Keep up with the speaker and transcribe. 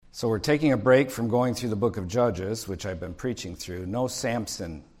So we're taking a break from going through the book of Judges, which I've been preaching through. No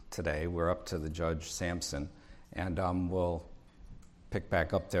Samson today. We're up to the judge Samson. And we'll pick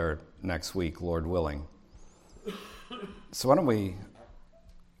back up there next week, Lord willing. So why don't we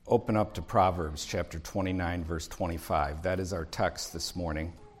open up to Proverbs chapter 29, verse 25. That is our text this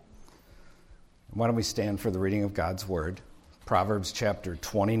morning. Why don't we stand for the reading of God's word? Proverbs chapter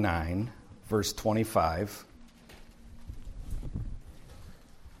 29, verse 25.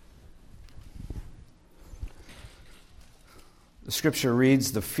 The scripture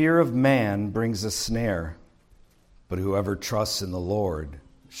reads, "The fear of man brings a snare, but whoever trusts in the Lord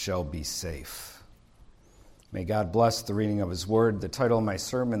shall be safe." May God bless the reading of his word. The title of my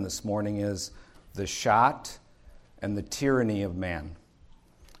sermon this morning is "The Shot and the Tyranny of Man."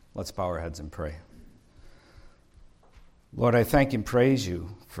 Let's bow our heads and pray. Lord, I thank and praise you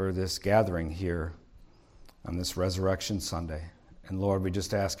for this gathering here on this Resurrection Sunday. And Lord, we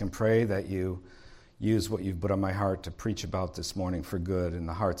just ask and pray that you use what you've put on my heart to preach about this morning for good in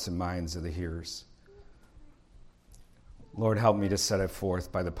the hearts and minds of the hearers. Lord, help me to set it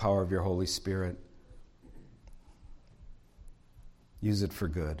forth by the power of your Holy Spirit. Use it for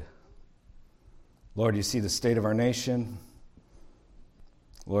good. Lord, you see the state of our nation.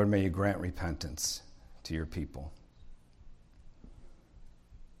 Lord, may you grant repentance to your people.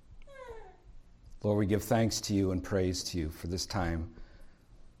 Lord, we give thanks to you and praise to you for this time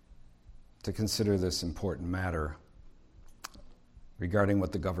to consider this important matter regarding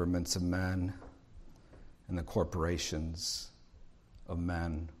what the governments of men and the corporations of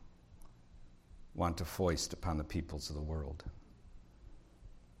men want to foist upon the peoples of the world.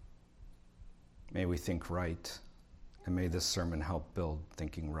 May we think right, and may this sermon help build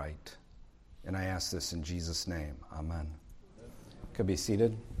thinking right. And I ask this in Jesus' name. Amen. Could be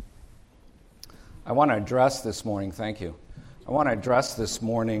seated. I want to address this morning, thank you. I want to address this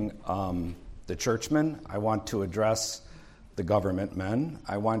morning the churchmen. I want to address the government men.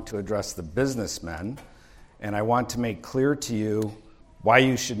 I want to address the businessmen. And I want to make clear to you why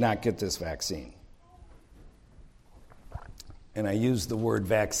you should not get this vaccine. And I use the word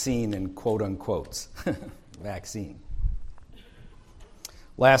vaccine in quote-unquotes. Vaccine.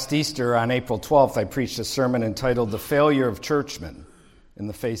 Last Easter, on April 12th, I preached a sermon entitled "The Failure of Churchmen in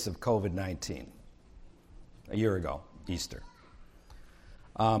the Face of COVID-19." A year ago, Easter.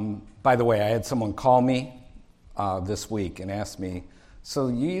 By the way, I had someone call me this week and ask me, "So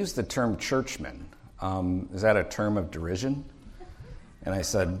you use the term churchmen. Is that a term of derision?" And I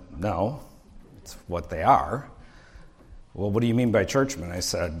said, "No, it's what they are." "Well, what do you mean by churchmen?" I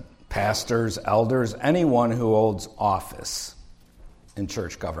said, "Pastors, elders, anyone who holds office in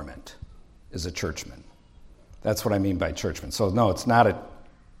church government is a churchman. That's what I mean by churchman." So no, it's not a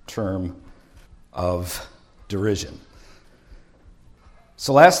term of derision.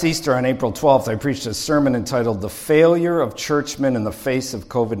 So last Easter on April 12th, I preached a sermon entitled "The Failure of Churchmen in the Face of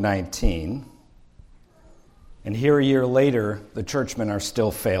COVID-19." And here a year later, the churchmen are still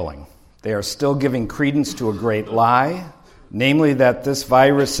failing. They are still giving credence to a great lie, namely that this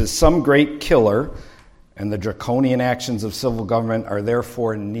virus is some great killer, and the draconian actions of civil government are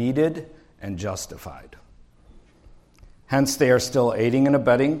therefore needed and justified. Hence, they are still aiding and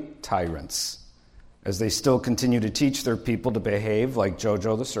abetting tyrants, as they still continue to teach their people to behave like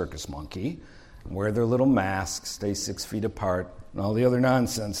Jojo the circus monkey, wear their little masks, stay 6 feet apart, and all the other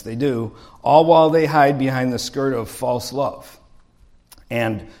nonsense they do, all while they hide behind the skirt of false love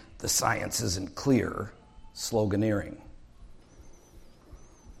and "the science isn't clear" sloganeering.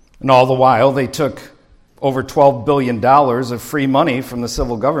 And all the while, they took over $12 billion of free money from the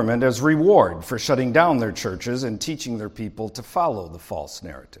civil government as reward for shutting down their churches and teaching their people to follow the false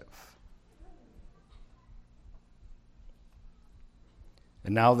narrative.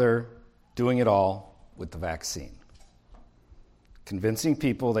 And now they're doing it all with the vaccine. Convincing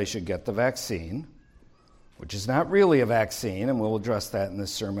people they should get the vaccine, which is not really a vaccine, and we'll address that in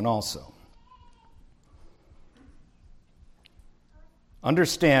this sermon also.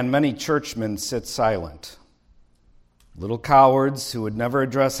 Understand, many churchmen sit silent. Little cowards who would never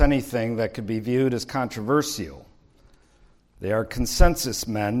address anything that could be viewed as controversial. They are consensus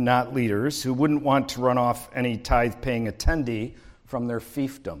men, not leaders, who wouldn't want to run off any tithe-paying attendee from their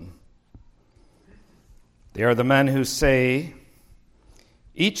fiefdom. They are the men who say,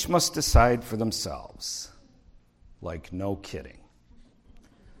 "Each must decide for themselves," like no kidding.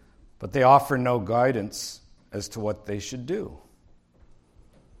 But they offer no guidance as to what they should do.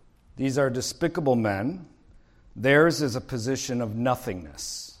 These are despicable men. Theirs is a position of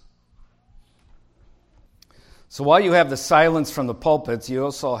nothingness. So while you have the silence from the pulpits, you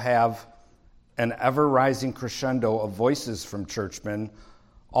also have an ever-rising crescendo of voices from churchmen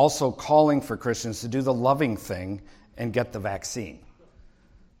also calling for Christians to do the loving thing and get the vaccine,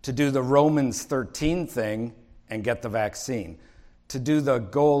 to do the Romans 13 thing and get the vaccine, to do the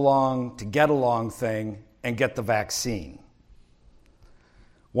go along, to get along thing and get the vaccine.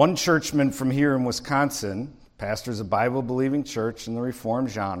 One churchman from here in Wisconsin, pastors a Bible-believing church in the Reformed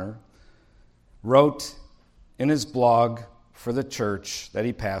genre, wrote in his blog for the church that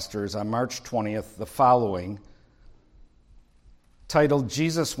he pastors on March 20th the following, titled,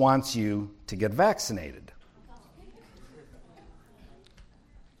 "Jesus Wants You to Get Vaccinated."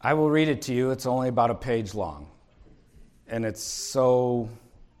 I will read it to you. It's only about a page long. And it's so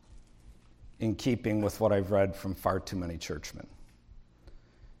in keeping with what I've read from far too many churchmen.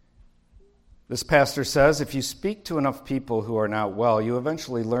 This pastor says, if you speak to enough people who are not well, you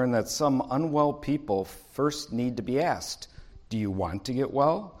eventually learn that some unwell people first need to be asked, do you want to get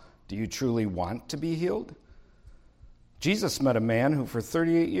well? Do you truly want to be healed? Jesus met a man who for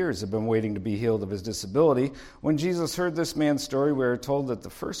 38 years had been waiting to be healed of his disability. When Jesus heard this man's story, we are told that the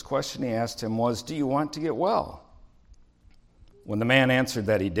first question he asked him was, do you want to get well? When the man answered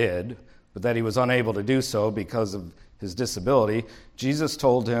that he did, but that he was unable to do so because of his disability, Jesus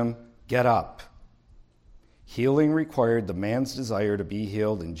told him, get up. Healing required the man's desire to be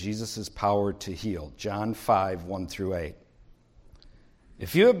healed and Jesus' power to heal. John 5, 1 through 8.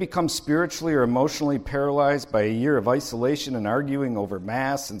 If you have become spiritually or emotionally paralyzed by a year of isolation and arguing over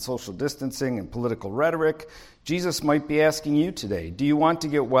mass and social distancing and political rhetoric, Jesus might be asking you today, do you want to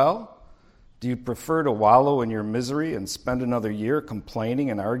get well? Do you prefer to wallow in your misery and spend another year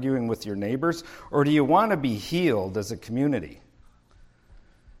complaining and arguing with your neighbors? Or do you want to be healed as a community?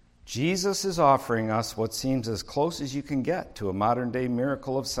 Jesus is offering us what seems as close as you can get to a modern-day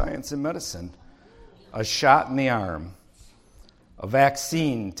miracle of science and medicine. A shot in the arm. A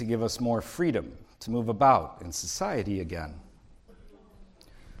vaccine to give us more freedom to move about in society again.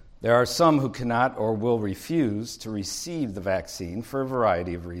 There are some who cannot or will refuse to receive the vaccine for a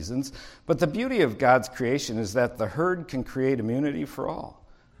variety of reasons, but the beauty of God's creation is that the herd can create immunity for all.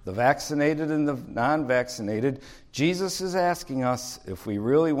 The vaccinated and the non-vaccinated. Jesus is asking us if we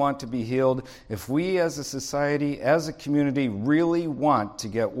really want to be healed, if we as a society, as a community, really want to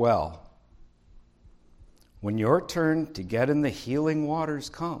get well. When your turn to get in the healing waters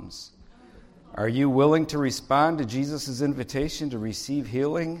comes, are you willing to respond to Jesus' invitation to receive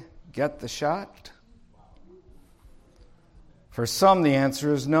healing? Get the shot? For some, the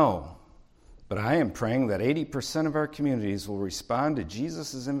answer is no. But I am praying that 80% of our communities will respond to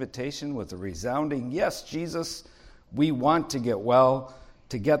Jesus' invitation with a resounding, yes, Jesus, we want to get well,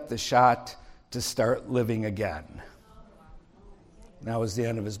 to get the shot, to start living again. That was the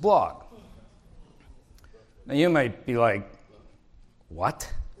end of his blog. Now you might be like,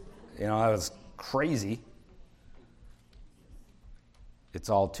 what? That was crazy. It's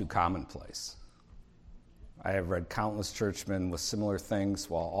all too commonplace. I have read countless churchmen with similar things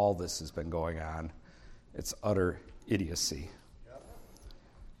while all this has been going on. It's utter idiocy.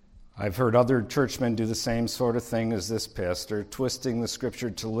 I've heard other churchmen do the same sort of thing as this pastor, twisting the scripture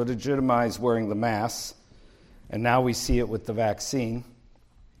to legitimize wearing the mask, and now we see it with the vaccine.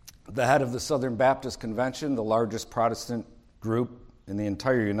 The head of the Southern Baptist Convention, the largest Protestant group in the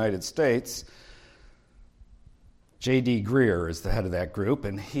entire United States, J.D. Greear is the head of that group,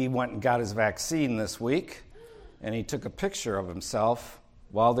 and he went and got his vaccine this week, and he took a picture of himself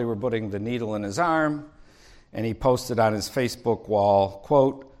while they were putting the needle in his arm, and he posted on his Facebook wall,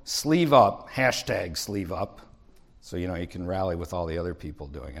 quote, sleeve up, hashtag sleeve up, so you can rally with all the other people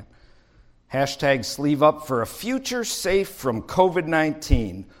doing it. Hashtag sleeve up for a future safe from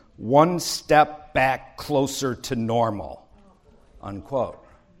COVID-19, one step back closer to normal, unquote.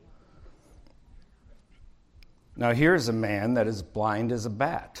 Now here's a man that is blind as a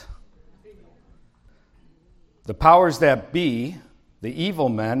bat. The powers that be, the evil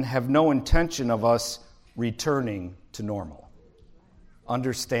men, have no intention of us returning to normal.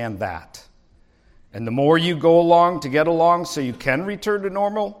 Understand that. And the more you go along to get along so you can return to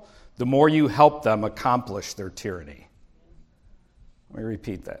normal, the more you help them accomplish their tyranny. Let me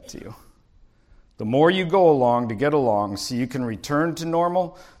repeat that to you. The more you go along to get along so you can return to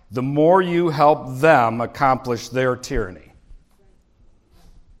normal, the more you help them accomplish their tyranny.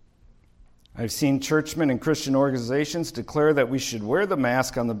 I've seen churchmen and Christian organizations declare that we should wear the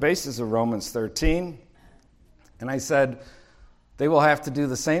mask on the basis of Romans 13. And I said, they will have to do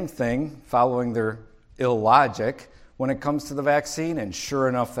the same thing, following their illogic, when it comes to the vaccine, and sure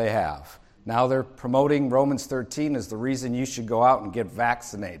enough, they have. Now they're promoting Romans 13 as the reason you should go out and get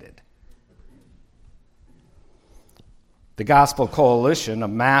vaccinated. The Gospel Coalition, a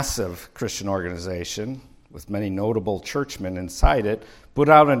massive Christian organization, with many notable churchmen inside it, put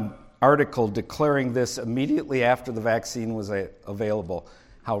out an article declaring this immediately after the vaccine was available,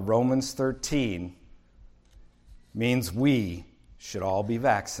 how Romans 13 means we should all be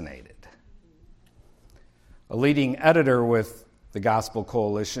vaccinated. A leading editor with the Gospel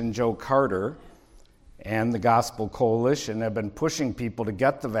Coalition, Joe Carter, and the Gospel Coalition have been pushing people to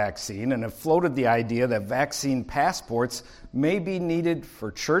get the vaccine and have floated the idea that vaccine passports may be needed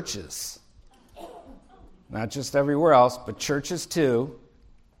for churches. Not just everywhere else, but churches too.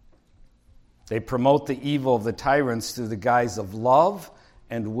 They promote the evil of the tyrants through the guise of love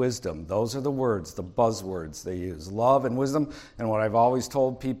and wisdom. Those are the words, the buzzwords they use, love and wisdom. And what I've always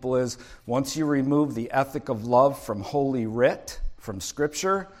told people is, once you remove the ethic of love from Holy Writ, from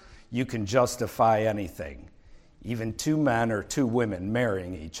Scripture, you can justify anything, even two men or two women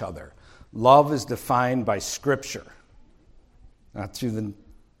marrying each other. Love is defined by Scripture, not through the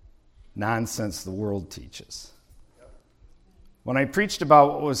nonsense the world teaches. When I preached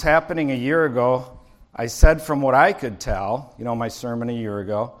about what was happening a year ago, I said from what I could tell, my sermon a year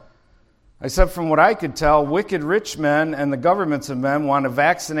ago, I said from what I could tell, wicked rich men and the governments of men want to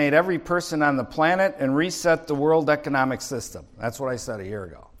vaccinate every person on the planet and reset the world economic system. That's what I said a year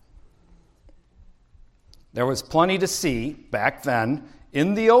ago. There was plenty to see back then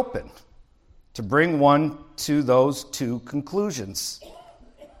in the open to bring one to those two conclusions.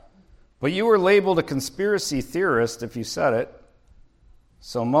 But you were labeled a conspiracy theorist if you said it.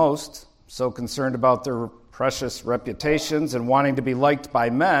 So most, so concerned about their precious reputations and wanting to be liked by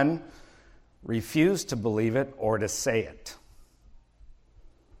men, refused to believe it or to say it.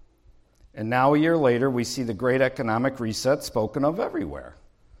 And now a year later, we see the great economic reset spoken of everywhere,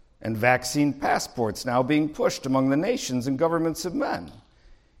 and vaccine passports now being pushed among the nations and governments of men.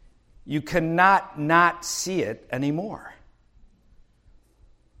 You cannot not see it anymore.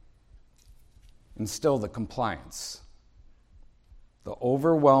 And still the compliance. The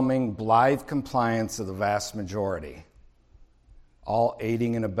overwhelming, blithe compliance of the vast majority, all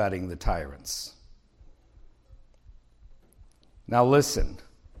aiding and abetting the tyrants. Now listen.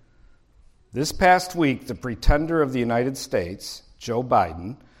 This past week, the pretender of the United States, Joe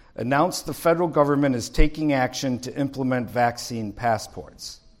Biden, announced the federal government is taking action to implement vaccine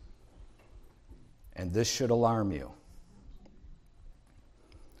passports. And this should alarm you.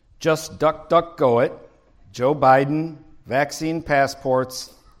 Just go it. Joe Biden, vaccine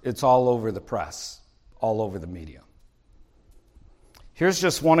passports, it's all over the press, all over the media. Here's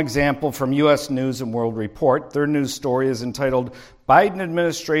just one example from U.S. News and World Report. Their news story is entitled, Biden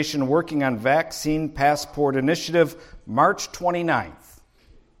Administration Working on Vaccine Passport Initiative, March 29th,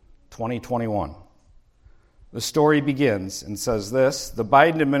 2021. The story begins and says this: the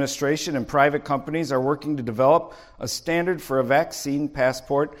Biden administration and private companies are working to develop a standard for a vaccine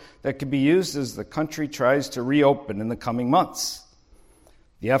passport that can be used as the country tries to reopen in the coming months.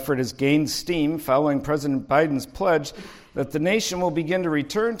 The effort has gained steam following President Biden's pledge that the nation will begin to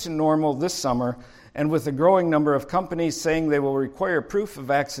return to normal this summer, and with a growing number of companies saying they will require proof of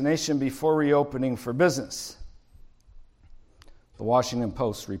vaccination before reopening for business. The Washington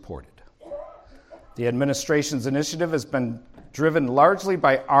Post reported. The administration's initiative has been driven largely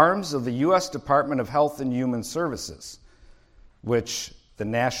by arms of the U.S. Department of Health and Human Services, which the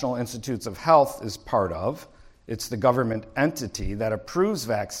National Institutes of Health is part of. It's the government entity that approves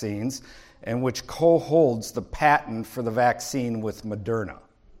vaccines and which co-holds the patent for the vaccine with Moderna.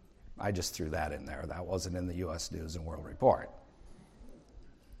 I just threw that in there. That wasn't in the U.S. News and World Report.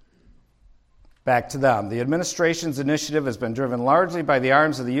 Back to them. The administration's initiative has been driven largely by the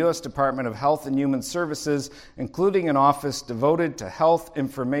arms of the U.S. Department of Health and Human Services, including an office devoted to health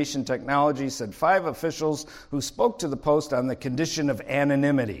information technology, said 5 officials who spoke to the Post on the condition of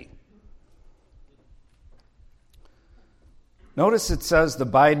anonymity. Notice it says the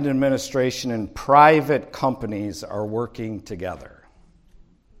Biden administration and private companies are working together.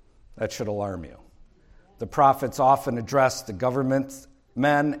 That should alarm you. The prophets often address the government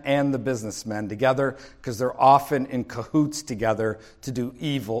men and the businessmen together because they're often in cahoots together to do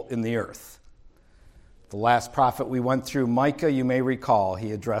evil in the earth. The last prophet we went through, Micah, you may recall,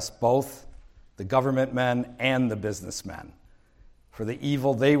 he addressed both the government men and the businessmen for the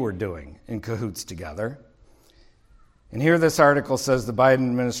evil they were doing in cahoots together. And here this article says the Biden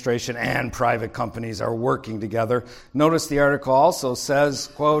administration and private companies are working together. Notice the article also says,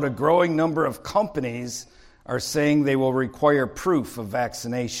 quote, a growing number of companies are saying they will require proof of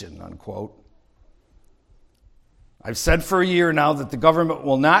vaccination, unquote. I've said for a year now that the government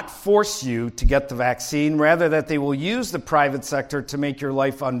will not force you to get the vaccine, rather that they will use the private sector to make your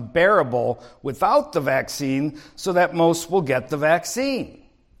life unbearable without the vaccine so that most will get the vaccine.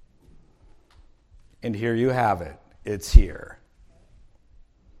 And here you have it. It's here.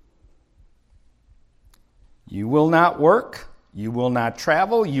 You will not work. You will not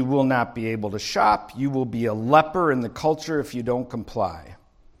travel. You will not be able to shop. You will be a leper in the culture if you don't comply.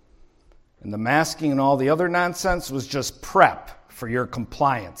 And the masking and all the other nonsense was just prep for your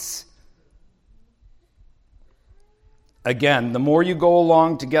compliance. Again, the more you go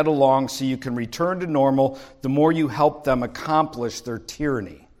along to get along so you can return to normal, the more you help them accomplish their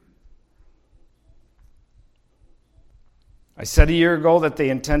tyranny. I said a year ago that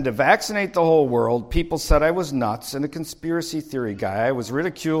they intend to vaccinate the whole world. People said I was nuts and a conspiracy theory guy. I was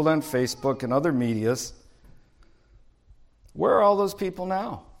ridiculed on Facebook and other medias. Where are all those people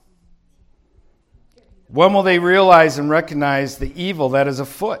now? When will they realize and recognize the evil that is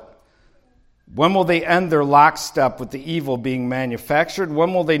afoot? When will they end their lockstep with the evil being manufactured?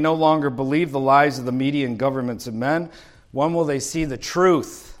 When will they no longer believe the lies of the media and governments of men? When will they see the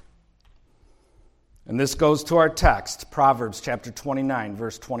truth? And this goes to our text, Proverbs chapter 29,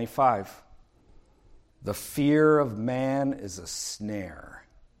 verse 25. The fear of man is a snare.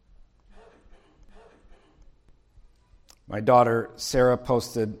 My daughter Sarah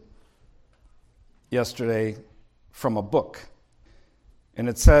posted yesterday from a book. And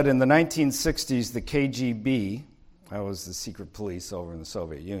it said in the 1960s, the KGB, that was the secret police over in the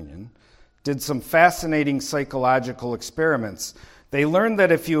Soviet Union, did some fascinating psychological experiments. They learned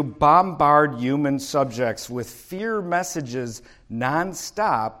that if you bombard human subjects with fear messages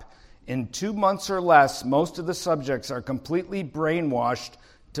nonstop, in 2 months or less, most of the subjects are completely brainwashed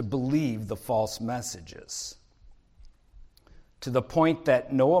to believe the false messages, to the point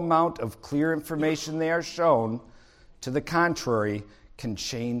that no amount of clear information they are shown to the contrary can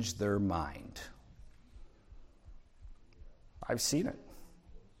change their mind. I've seen it.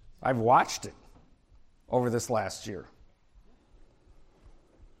 I've watched it over this last year.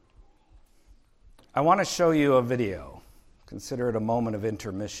 I want to show you a video. Consider it a moment of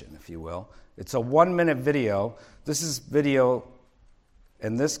intermission, if you will. It's a 1-minute video. This is video,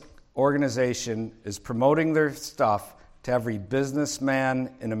 and this organization is promoting their stuff to every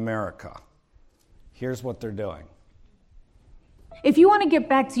businessman in America. Here's what they're doing. If you want to get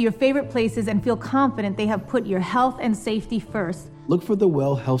back to your favorite places and feel confident they have put your health and safety first, look for the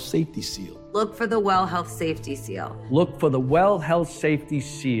Well Health Safety Seal. Look for the Well Health Safety Seal. Look for the Well Health Safety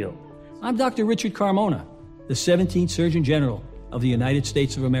Seal. I'm Dr. Richard Carmona, the 17th Surgeon General of the United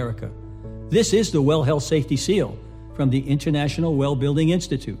States of America. This is the Well Health Safety Seal from the International Well Building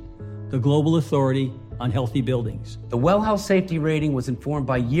Institute, the global authority on healthy buildings. The Well Health Safety Rating was informed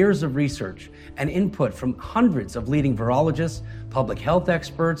by years of research and input from hundreds of leading virologists, public health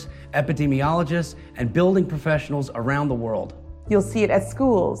experts, epidemiologists, and building professionals around the world. You'll see it at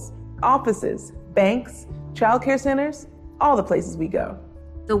schools, offices, banks, childcare centers, all the places we go.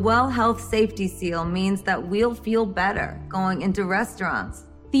 The Well Health Safety Seal means that we'll feel better going into restaurants,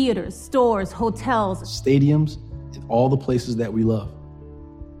 theaters, stores, hotels, stadiums, and all the places that we love.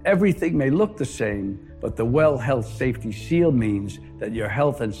 Everything may look the same, but the Well Health Safety Seal means that your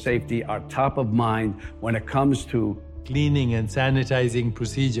health and safety are top of mind when it comes to cleaning and sanitizing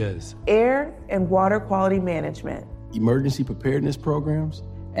procedures, air and water quality management, emergency preparedness programs,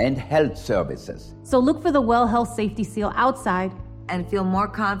 and health services. So look for the Well Health Safety Seal outside and feel more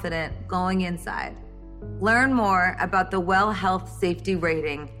confident going inside. Learn more about the Well Health Safety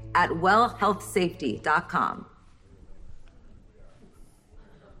Rating at wellhealthsafety.com.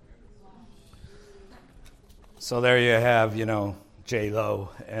 So there you have, J-Lo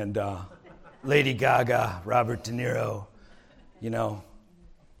and Lady Gaga, Robert De Niro,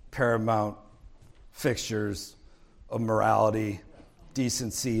 paramount fixtures of morality,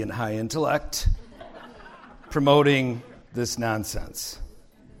 decency, and high intellect, promoting this nonsense.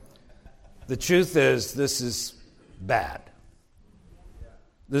 The truth is, this is bad.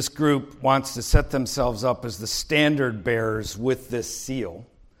 This group wants to set themselves up as the standard bearers with this seal.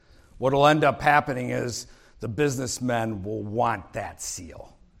 What will end up happening is the businessmen will want that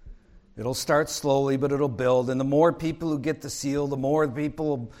seal. It'll start slowly, but it'll build. And the more people who get the seal, the more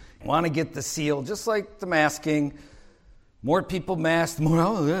people want to get the seal. Just like the masking. More people mask, the more,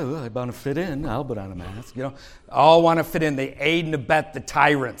 I want to fit in. I'll put on a mask. All want to fit in. They aid and abet the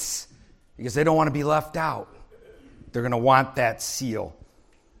tyrants because they don't want to be left out. They're going to want that seal.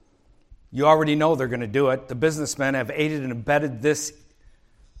 You already know they're going to do it. The businessmen have aided and abetted this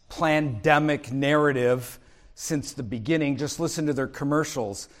pandemic narrative since the beginning. Just listen to their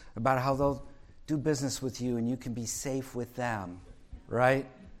commercials about how they'll do business with you and you can be safe with them, right?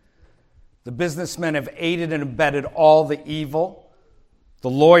 The businessmen have aided and abetted all the evil. The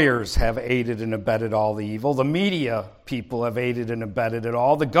lawyers have aided and abetted all the evil. The media people have aided and abetted it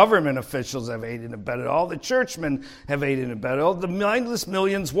all. The government officials have aided and abetted it all. The churchmen have aided and abetted it all. The mindless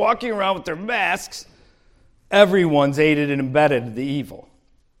millions walking around with their masks, everyone's aided and abetted the evil.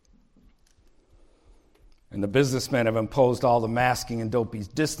 And the businessmen have imposed all the masking and dopey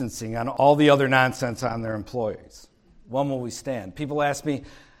distancing on all the other nonsense on their employees. When will we stand? People ask me,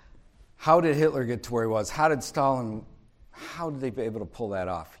 how did Hitler get to where he was? How did Stalin, how did they be able to pull that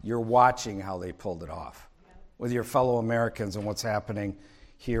off? You're watching how they pulled it off with your fellow Americans and what's happening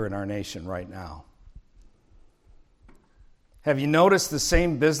here in our nation right now. Have you noticed the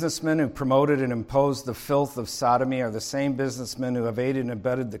same businessmen who promoted and imposed the filth of sodomy are the same businessmen who have aided and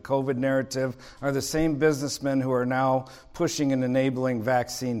abetted the COVID narrative, are the same businessmen who are now pushing and enabling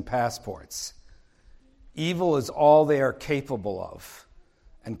vaccine passports? Evil is all they are capable of,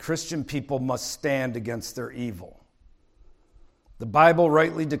 and Christian people must stand against their evil. The Bible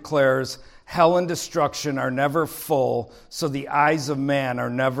rightly declares, hell and destruction are never full, so the eyes of man are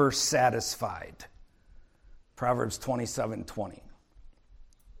never satisfied. Proverbs 27:20.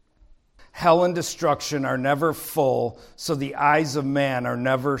 Hell and destruction are never full, so the eyes of man are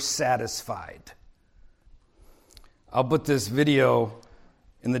never satisfied. I'll put this video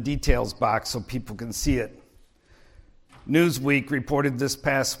in the details box so people can see it. Newsweek reported this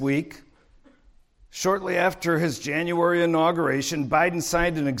past week, shortly after his January inauguration, Biden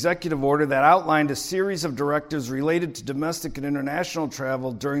signed an executive order that outlined a series of directives related to domestic and international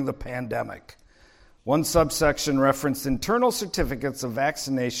travel during the pandemic. One subsection referenced internal certificates of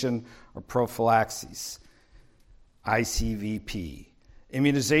vaccination or prophylaxis, ICVP,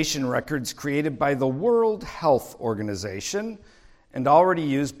 immunization records created by the World Health Organization and already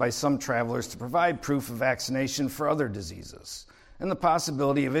used by some travelers to provide proof of vaccination for other diseases, and the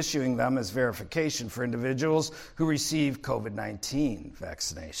possibility of issuing them as verification for individuals who receive COVID-19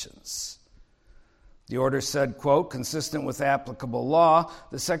 vaccinations. The order said, quote, consistent with applicable law,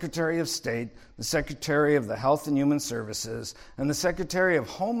 the Secretary of State, the Secretary of the Health and Human Services, and the Secretary of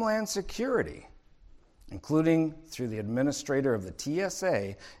Homeland Security, including through the administrator of the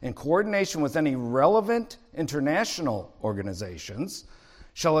TSA, in coordination with any relevant international organizations,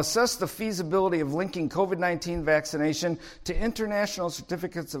 shall assess the feasibility of linking COVID-19 vaccination to international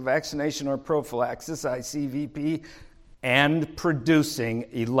certificates of vaccination or prophylaxis, ICVP, and producing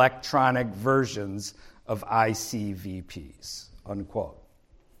electronic versions of ICVPs, unquote.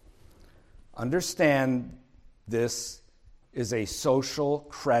 Understand this is a social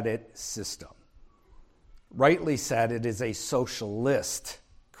credit system. Rightly said, it is a socialist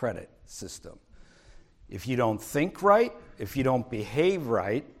credit system. If you don't think right, if you don't behave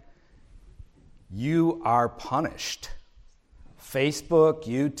right, you are punished. Facebook,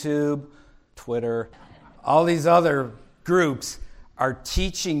 YouTube, Twitter, all these other groups are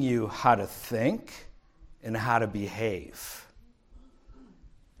teaching you how to think and how to behave.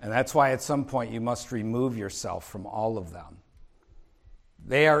 And that's why at some point you must remove yourself from all of them.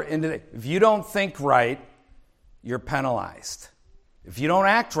 If you don't think right, you're penalized. If you don't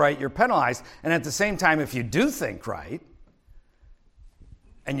act right, you're penalized. And at the same time, if you do think right,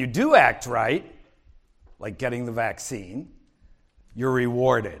 and you do act right, like getting the vaccine, you're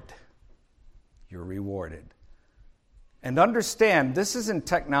rewarded. You're rewarded. And understand, this isn't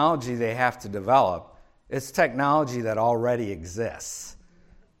technology they have to develop. It's technology that already exists.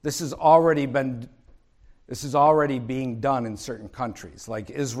 This is already being done in certain countries,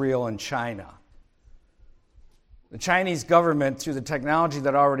 like Israel and China. The Chinese government, through the technology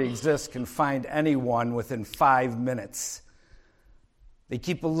that already exists, can find anyone within 5 minutes. They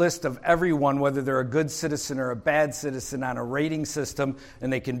keep a list of everyone, whether they're a good citizen or a bad citizen, on a rating system,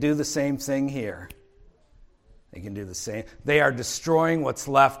 and they can do the same thing here. They can do the same. They are destroying what's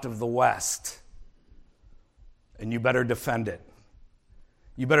left of the West. And you better defend it.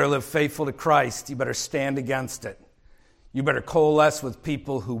 You better live faithful to Christ. You better stand against it. You better coalesce with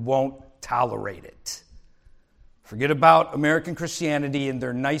people who won't tolerate it. Forget about American Christianity and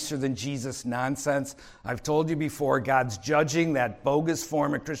their nicer than Jesus nonsense. I've told you before, God's judging that bogus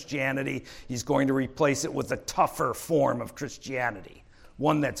form of Christianity. He's going to replace it with a tougher form of Christianity,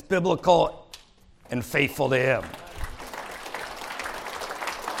 one that's biblical and faithful to Him.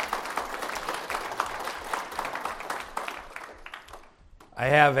 I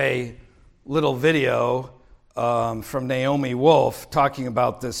have a little video from Naomi Wolf talking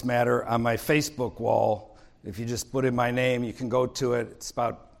about this matter on my Facebook wall. If you just put in my name, you can go to it. It's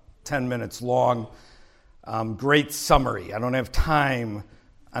about 10 minutes long. Great summary. I don't have time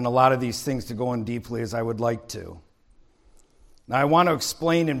on a lot of these things to go in deeply as I would like to. Now, I want to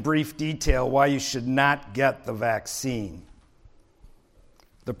explain in brief detail why you should not get the vaccine.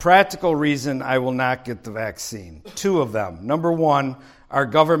 The practical reason I will not get the vaccine. 2 of them. Number 1, our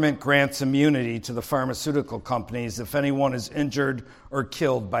government grants immunity to the pharmaceutical companies if anyone is injured or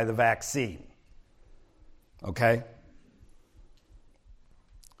killed by the vaccine. Okay?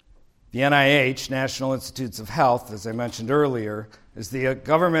 The NIH, National Institutes of Health, as I mentioned earlier, is the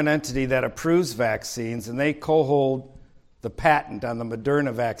government entity that approves vaccines, and they co-hold the patent on the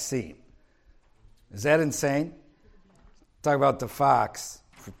Moderna vaccine. Is that insane? Talk about the fox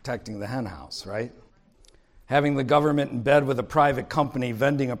protecting the hen house, right? Having the government in bed with a private company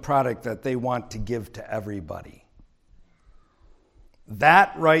vending a product that they want to give to everybody.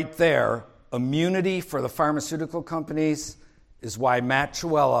 That right there, immunity for the pharmaceutical companies, is why Matt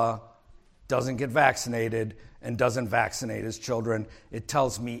Trewhella doesn't get vaccinated and doesn't vaccinate his children. It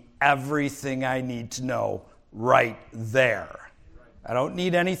tells me everything I need to know right there. I don't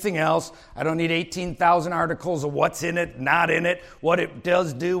need anything else. I don't need 18,000 articles of what's in it, not in it, what it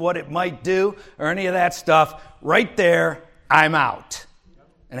does do, what it might do, or any of that stuff. Right there, I'm out.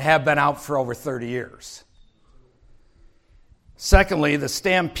 And have been out for over 30 years. Secondly, the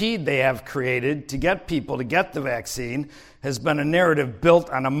stampede they have created to get people to get the vaccine has been a narrative built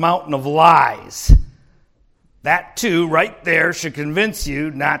on a mountain of lies. That too, right there, should convince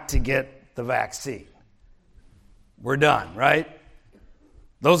you not to get the vaccine. We're done, right?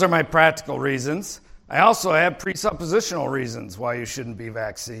 Those are my practical reasons. I also have presuppositional reasons why you shouldn't be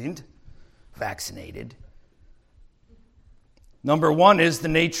vaccinated. Number 1 is the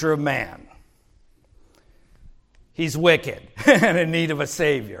nature of man. He's wicked and in need of a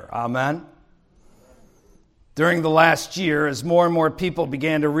Savior. Amen? During the last year, as more and more people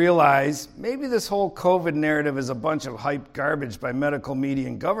began to realize maybe this whole COVID narrative is a bunch of hyped garbage by medical, media,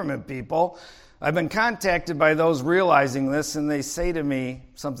 and government people, I've been contacted by those realizing this, and they say to me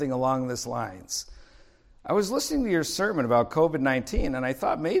something along this lines. I was listening to your sermon about COVID-19, and I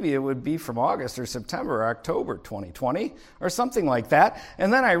thought maybe it would be from August or September or October 2020, or something like that.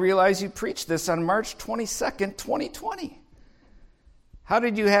 And then I realized you preached this on March 22nd, 2020. How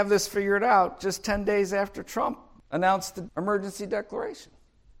did you have this figured out just 10 days after Trump announced the emergency declaration?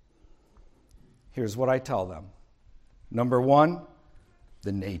 Here's what I tell them. Number 1,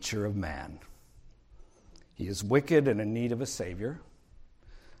 the nature of man. He is wicked and in need of a Savior.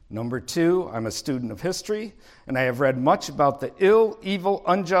 Number 2, I'm a student of history, and I have read much about the ill, evil,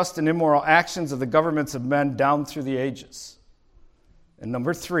 unjust, and immoral actions of the governments of men down through the ages. And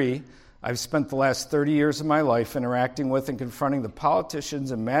number 3, I've spent the last 30 years of my life interacting with and confronting the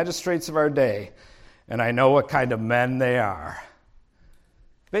politicians and magistrates of our day, and I know what kind of men they are.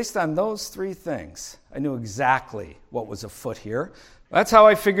 Based on those 3 things, I knew exactly what was afoot here. That's how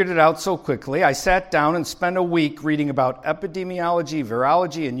I figured it out so quickly. I sat down and spent a week reading about epidemiology,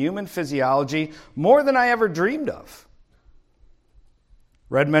 virology, and human physiology, more than I ever dreamed of.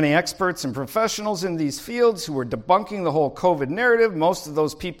 Read many experts and professionals in these fields who were debunking the whole COVID narrative. Most of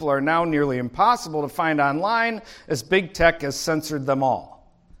those people are now nearly impossible to find online, as big tech has censored them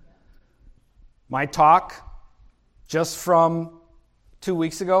all. My talk, just from 2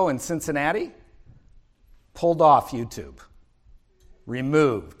 weeks ago in Cincinnati, pulled off YouTube.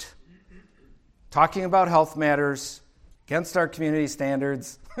 Removed. Talking about health matters, against our community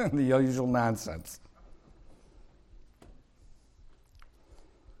standards, the usual nonsense.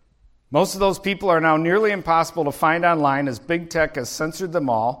 Most of those people are now nearly impossible to find online, as big tech has censored them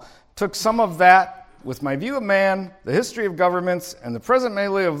all. Took some of that with my view of man, the history of governments, and the present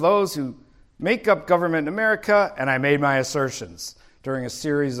melee of those who make up government in America, and I made my assertions during a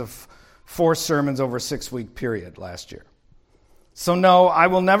series of 4 sermons over a 6-week period last year. So no, I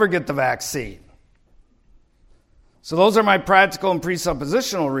will never get the vaccine. So those are my practical and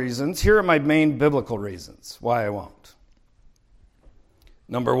presuppositional reasons. Here are my main biblical reasons why I won't.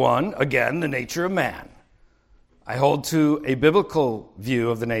 Number 1, again, the nature of man. I hold to a biblical view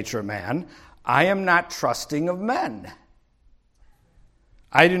of the nature of man. I am not trusting of men.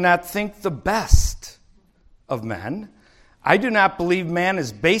 I do not think the best of men. I do not believe man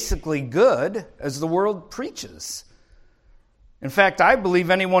is basically good, as the world preaches. In fact, I believe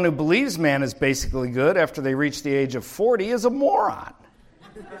anyone who believes man is basically good after they reach the age of 40 is a moron.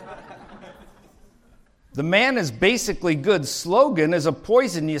 The man is basically good slogan is a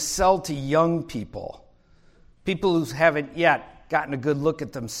poison you sell to young people. People who haven't yet gotten a good look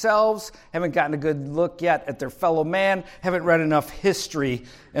at themselves, haven't gotten a good look yet at their fellow man, haven't read enough history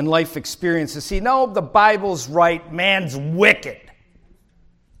and life experience to see, no, the Bible's right, man's wicked.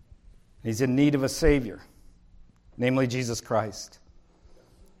 He's in need of a Savior, namely Jesus Christ.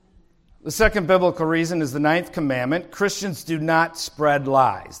 The second biblical reason is the ninth commandment. Christians do not spread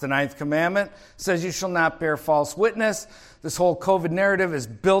lies. The ninth commandment says you shall not bear false witness. This whole COVID narrative is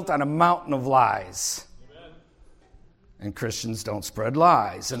built on a mountain of lies. Amen. And Christians don't spread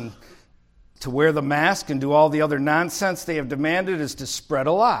lies. And to wear the mask and do all the other nonsense they have demanded is to spread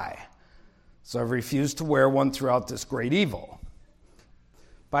a lie. So I've refused to wear one throughout this great evil.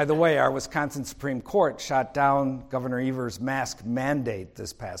 By the way, our Wisconsin Supreme Court shot down Governor Evers' mask mandate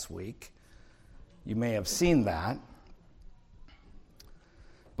this past week. You may have seen that.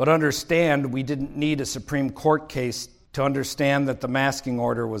 But understand, we didn't need a Supreme Court case to understand that the masking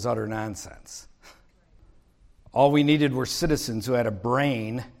order was utter nonsense. All we needed were citizens who had a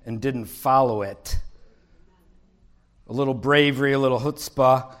brain and didn't follow it. A little bravery, a little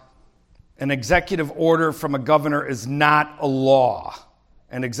chutzpah. An executive order from a governor is not a law.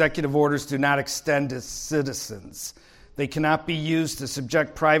 And executive orders do not extend to citizens. They cannot be used to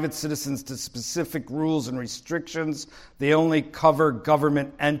subject private citizens to specific rules and restrictions. They only cover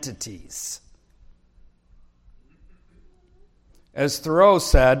government entities. As Thoreau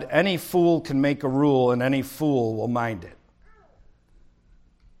said, any fool can make a rule and any fool will mind it.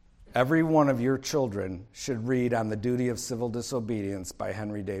 Every one of your children should read On the Duty of Civil Disobedience by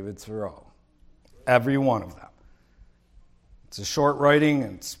Henry David Thoreau. Every one of them. It's a short writing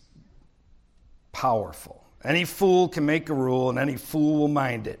and it's powerful. Any fool can make a rule and any fool will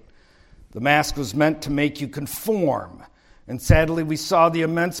mind it. The mask was meant to make you conform. And sadly, we saw the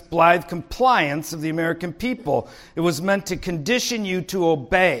immense blithe compliance of the American people. It was meant to condition you to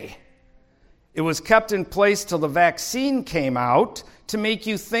obey. It was kept in place till the vaccine came out to make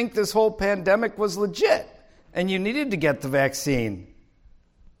you think this whole pandemic was legit and you needed to get the vaccine.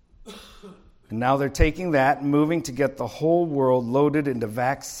 And now they're taking that and moving to get the whole world loaded into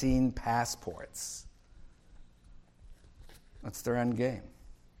vaccine passports. That's their end game.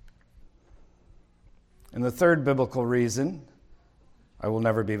 And the third biblical reason I will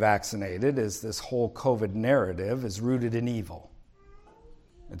never be vaccinated is this whole COVID narrative is rooted in evil.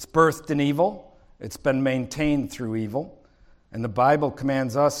 It's birthed in evil. It's been maintained through evil. And the Bible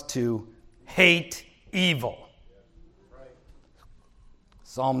commands us to hate evil.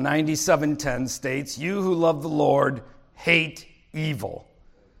 Psalm 97:10 states, "You who love the Lord hate evil.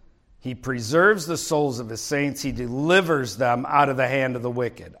 He preserves the souls of his saints. He delivers them out of the hand of the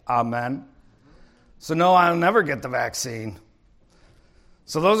wicked." Amen. So no, I'll never get the vaccine.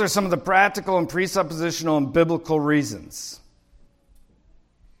 So those are some of the practical and presuppositional and biblical reasons.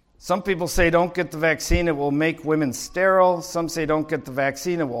 Some people say don't get the vaccine, it will make women sterile. Some say don't get the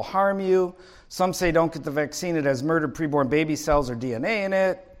vaccine, it will harm you. Some say don't get the vaccine, it has murdered preborn baby cells or DNA in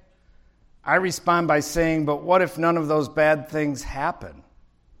it. I respond by saying, but what if none of those bad things happen?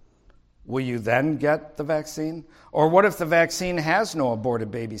 Will you then get the vaccine? Or what if the vaccine has no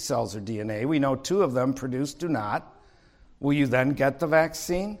aborted baby cells or DNA? We know 2 of them produced do not. Will you then get the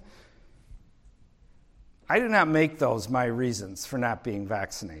vaccine? I do not make those my reasons for not being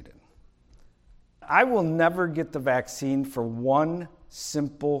vaccinated. I will never get the vaccine for one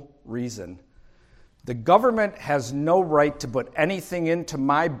simple reason. The government has no right to put anything into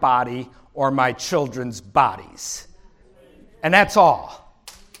my body or my children's bodies. And that's all.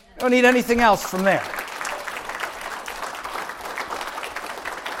 I don't need anything else from there.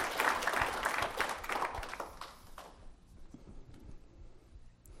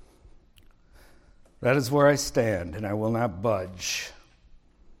 That is where I stand, and I will not budge.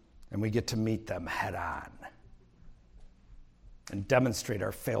 And we get to meet them head on and demonstrate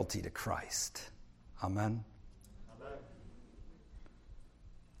our fealty to Christ. Amen. Amen.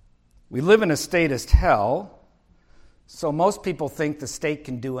 We live in a statist hell, so most people think the state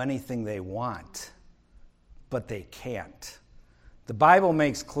can do anything they want, but they can't. The Bible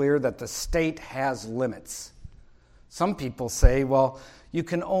makes clear that the state has limits. Some people say, well, you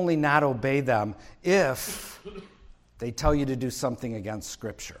can only not obey them if they tell you to do something against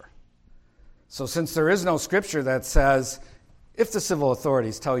Scripture. So since there is no Scripture that says, if the civil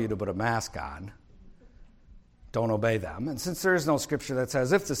authorities tell you to put a mask on, don't obey them. And since there is no Scripture that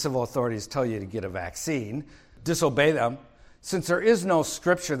says, if the civil authorities tell you to get a vaccine, disobey them. Since there is no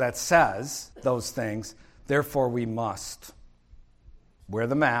Scripture that says those things, therefore we must wear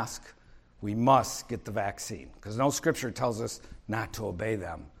the mask. We must get the vaccine because no Scripture tells us not to obey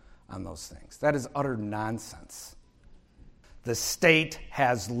them on those things. That is utter nonsense. The state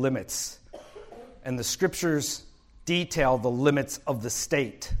has limits, and the Scriptures detail the limits of the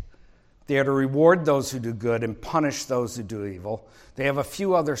state. They are to reward those who do good and punish those who do evil. They have a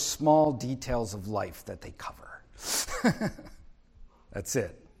few other small details of life that they cover. That's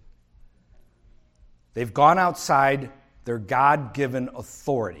it. They've gone outside their God-given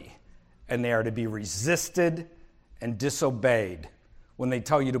authority, and they are to be resisted and disobeyed when they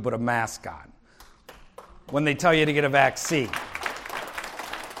tell you to put a mask on, when they tell you to get a vaccine.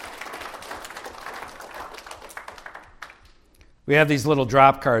 We have these little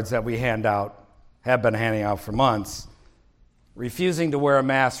drop cards that we hand out, have been handing out for months. Refusing to wear a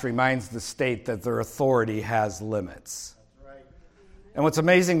mask reminds the state that their authority has limits. That's right. And what's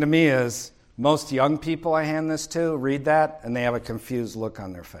amazing to me is most young people I hand this to read that and they have a confused look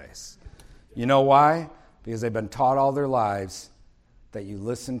on their face. You know why? Because they've been taught all their lives that you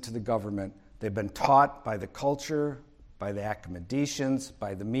listen to the government. They've been taught by the culture, by the academicians,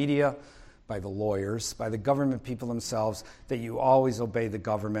 by the media, by the lawyers, by the government people themselves, that you always obey the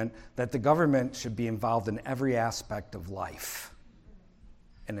government, that the government should be involved in every aspect of life.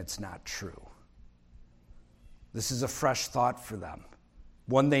 And it's not true. This is a fresh thought for them,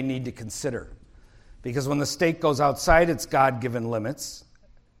 one they need to consider. Because when the state goes outside its God-given limits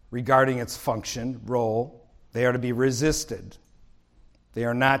regarding its function, role, they are to be resisted. They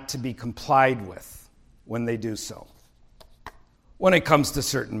are not to be complied with when they do so, when it comes to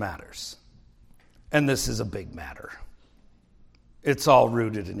certain matters. And this is a big matter. It's all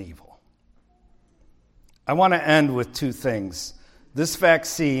rooted in evil. I want to end with two things. This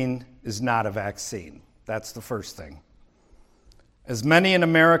vaccine is not a vaccine. That's the first thing. As many in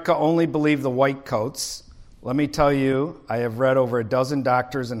America only believe the white coats, let me tell you, I have read over a dozen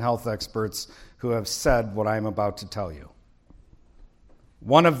doctors and health experts who have said what I am about to tell you.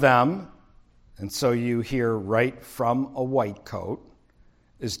 One of them, and so you hear right from a white coat,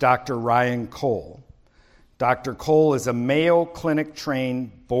 is Dr. Ryan Cole. Dr. Cole is a Mayo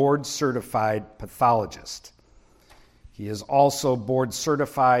Clinic-trained, board-certified pathologist. He is also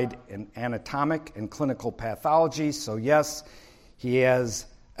board-certified in anatomic and clinical pathology, so yes, he has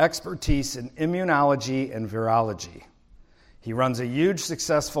expertise in immunology and virology. He runs a huge,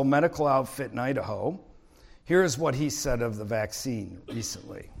 successful medical outfit in Idaho. Here's what he said of the vaccine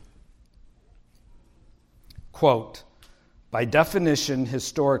recently. Quote, by definition,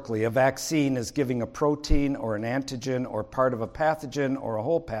 historically, a vaccine is giving a protein or an antigen or part of a pathogen or a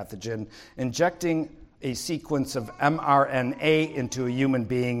whole pathogen. Injecting a sequence of mRNA into a human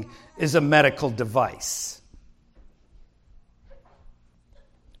being is a medical device.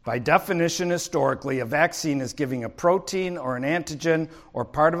 By definition, historically, a vaccine is giving a protein or an antigen or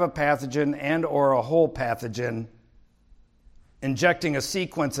part of a pathogen and or a whole pathogen. Injecting a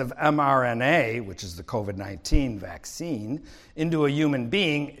sequence of mRNA, which is the COVID-19 vaccine, into a human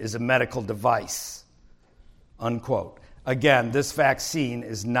being is a medical device. Unquote. Again, this vaccine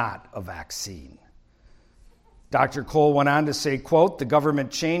is not a vaccine. Dr. Cole went on to say, quote, the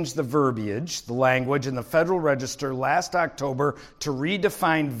government changed the verbiage, the language in the Federal Register last October to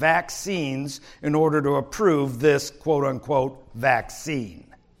redefine vaccines in order to approve this, quote unquote, vaccine.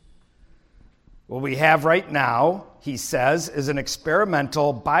 What we have right now, he says, is an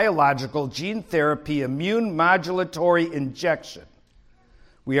experimental biological gene therapy immune modulatory injection.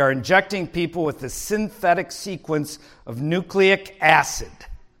 We are injecting people with a synthetic sequence of nucleic acid.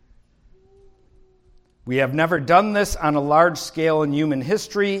 We have never done this on a large scale in human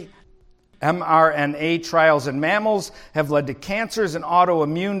history. mRNA trials in mammals have led to cancers and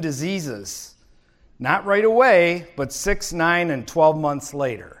autoimmune diseases. Not right away, but 6, 9, and 12 months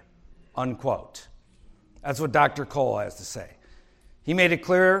later. Unquote. That's what Dr. Cole has to say. He made it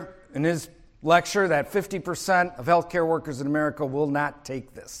clear in his lecture that 50% of healthcare workers in America will not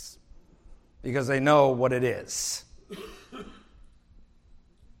take this because they know what it is.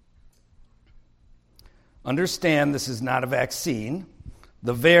 Understand this is not a vaccine.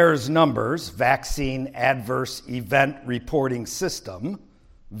 The VAERS numbers, Vaccine Adverse Event Reporting System,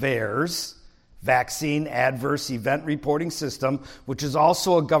 VAERS, Vaccine Adverse Event Reporting System, which is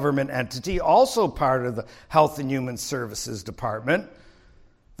also a government entity, also part of the Health and Human Services Department.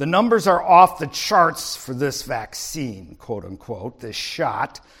 The numbers are off the charts for this vaccine, quote unquote, this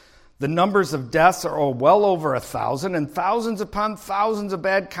shot. The numbers of deaths are well over 1,000 and thousands upon thousands of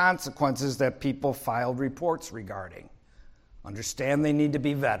bad consequences that people filed reports regarding. Understand they need to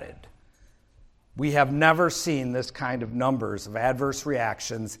be vetted. We have never seen this kind of numbers of adverse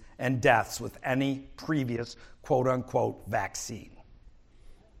reactions and deaths with any previous quote-unquote vaccine.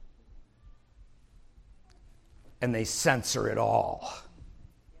 And they censor it all.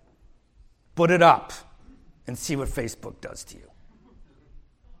 Put it up and see what Facebook does to you.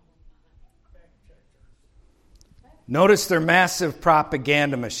 Notice their massive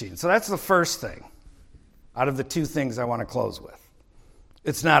propaganda machine. So that's the first thing out of the two things I want to close with.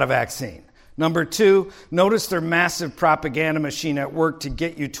 It's not a vaccine. Number two, notice their massive propaganda machine at work to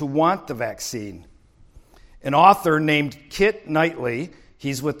get you to want the vaccine. An author named Kit Knightley,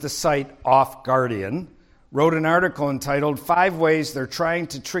 He's with the site Off Guardian, wrote an article entitled 5 Ways They're Trying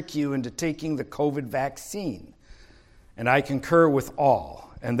to Trick You into Taking the COVID Vaccine. And I concur with all,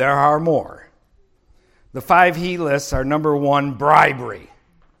 and there are more. The 5 he lists are: number 1, bribery.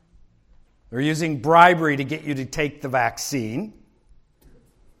 They're using bribery to get you to take the vaccine.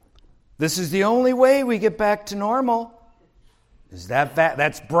 This is the only way we get back to normal.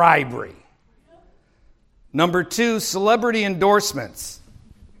 That's bribery. Number 2, celebrity endorsements.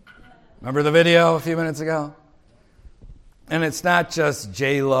 Remember the video a few minutes ago? And it's not just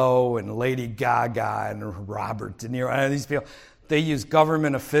J-Lo and Lady Gaga and Robert De Niro and these people. They use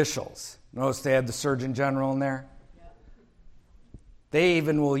government officials. Notice they had the Surgeon General in there? They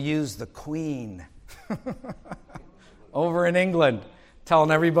even will use the Queen over in England,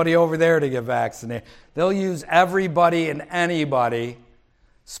 telling everybody over there to get vaccinated. They'll use everybody and anybody,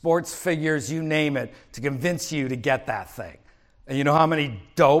 sports figures, you name it, to convince you to get that thing. And you know how many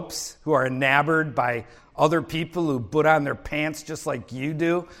dopes who are enamored by other people who put on their pants just like you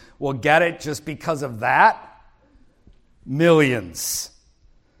do will get it just because of that? Millions.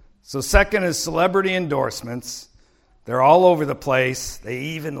 So second is celebrity endorsements. They're all over the place. They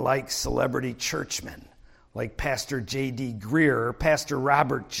even like celebrity churchmen, like Pastor J.D. Greer or Pastor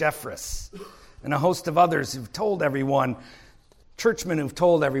Robert Jeffress, and a host of others churchmen who've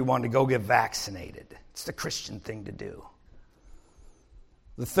told everyone to go get vaccinated. It's the Christian thing to do.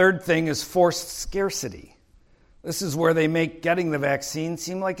 The third thing is forced scarcity. This is where they make getting the vaccine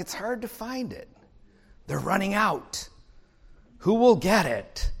seem like it's hard to find it. They're running out. Who will get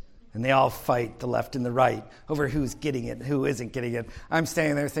it? And they all fight, the left and the right, over who's getting it and who isn't getting it. I'm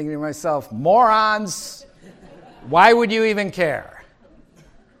standing there thinking to myself, morons! Why would you even care?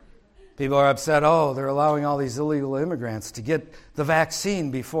 People are upset, they're allowing all these illegal immigrants to get the vaccine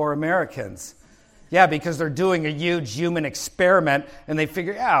before Americans. Yeah, because they're doing a huge human experiment, and they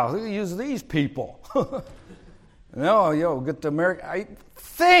figure, who use these people? Get the American.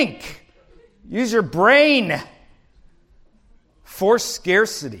 Think! Use your brain. Forced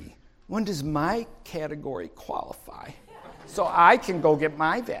scarcity. When does my category qualify so I can go get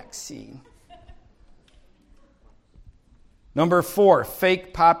my vaccine? Number 4,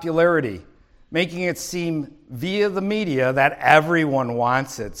 fake popularity, making it seem via the media that everyone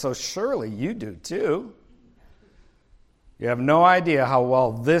wants it. So surely you do too. You have no idea how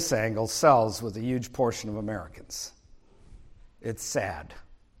well this angle sells with a huge portion of Americans. It's sad.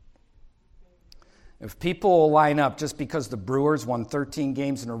 If people will line up just because the Brewers won 13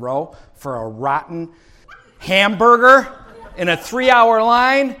 games in a row for a rotten hamburger in a 3-hour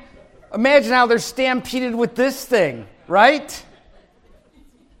line, imagine how they're stampeded with this thing, right?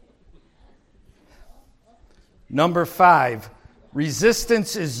 Number 5,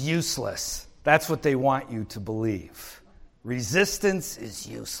 resistance is useless. That's what they want you to believe. Resistance is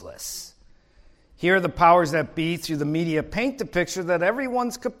useless. Here, the powers that be through the media paint the picture that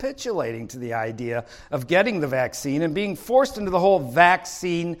everyone's capitulating to the idea of getting the vaccine and being forced into the whole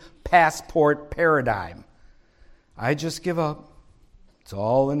vaccine passport paradigm. I just give up. It's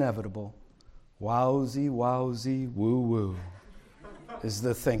all inevitable. Wowsy, wowsy, woo-woo is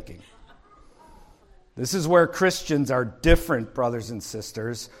the thinking. This is where Christians are different, brothers and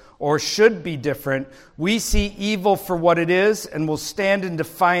sisters, or should be different. We see evil for what it is and will stand in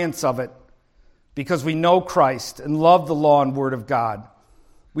defiance of it because we know Christ and love the law and word of God.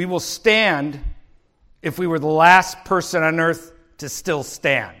 We will stand if we were the last person on earth to still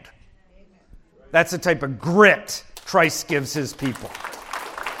stand. That's the type of grit Christ gives his people.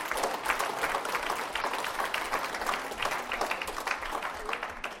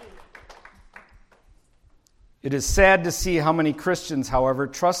 It is sad to see how many Christians, however,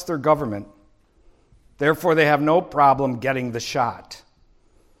 trust their government. Therefore, they have no problem getting the shot.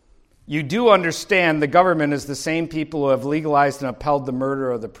 You do understand the government is the same people who have legalized and upheld the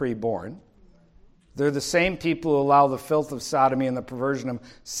murder of the preborn. They're the same people who allow the filth of sodomy and the perversion of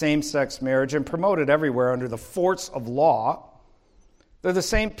same-sex marriage and promote it everywhere under the force of law. They're the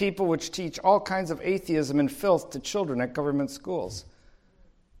same people which teach all kinds of atheism and filth to children at government schools.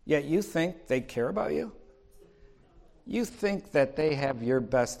 Yet you think they care about you? You think that they have your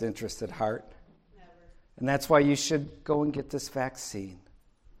best interest at heart? Never. And that's why you should go and get this vaccine.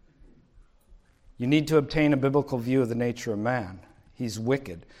 You need to obtain a biblical view of the nature of man. He's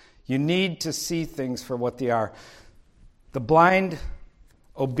wicked. You need to see things for what they are. The blind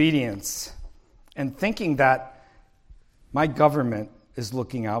obedience and thinking that my government is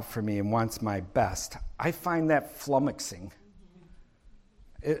looking out for me and wants my best, I find that flummoxing.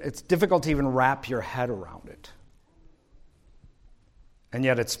 It's difficult to even wrap your head around it. And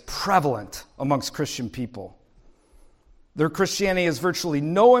yet it's prevalent amongst Christian people. Their Christianity has virtually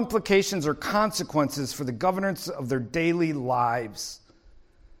no implications or consequences for the governance of their daily lives.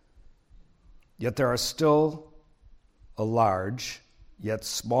 Yet there are still a large, yet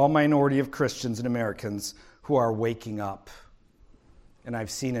small minority of Christians and Americans who are waking up. And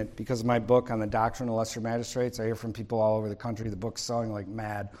I've seen it because of my book on the doctrine of lesser magistrates. I hear from people all over the country. The book's selling like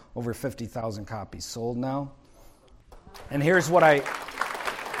mad. Over 50,000 copies sold now. And here's what I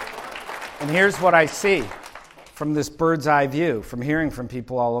see from this bird's eye view, from hearing from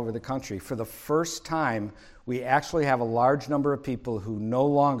people all over the country. For the first time, we actually have a large number of people who no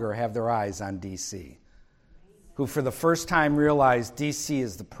longer have their eyes on D.C., who for the first time realize D.C.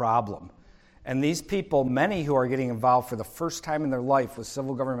 is the problem. And these people, many who are getting involved for the first time in their life with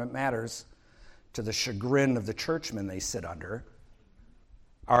civil government matters, to the chagrin of the churchmen they sit under,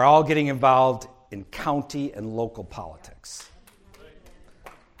 are all getting involved in county and local politics.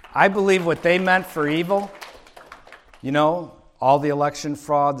 I believe what they meant for evil, all the election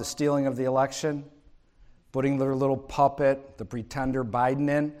fraud, the stealing of the election, putting their little puppet, the pretender Biden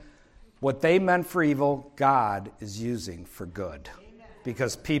in, what they meant for evil, God is using for good.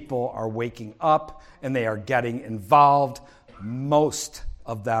 Because people are waking up and they are getting involved, most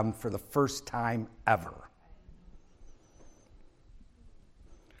of them for the first time ever.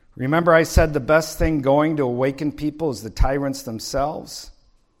 Remember I said the best thing going to awaken people is the tyrants themselves?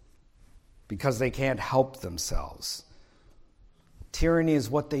 Because they can't help themselves. Tyranny is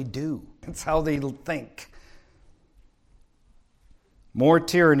what they do. It's how they think. More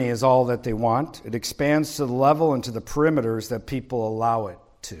tyranny is all that they want. It expands to the level and to the perimeters that people allow it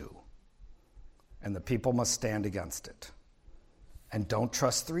to. And the people must stand against it. And don't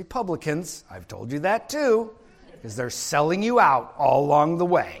trust the Republicans. I've told you that too, because they're selling you out all along the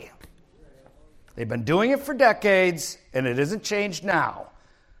way. They've been doing it for decades, and it isn't changed now.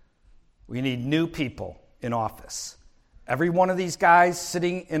 We need new people in office. Every one of these guys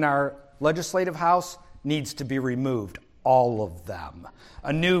sitting in our legislative house needs to be removed. All of them.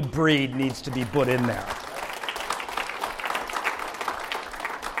 A new breed needs to be put in there.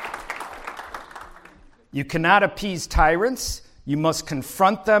 You cannot appease tyrants. You must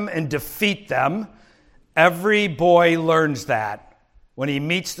confront them and defeat them. Every boy learns that when he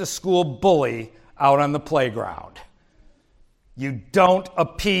meets the school bully out on the playground. You don't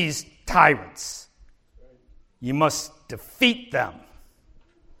appease tyrants. You must defeat them.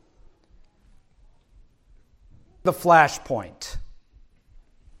 The flashpoint.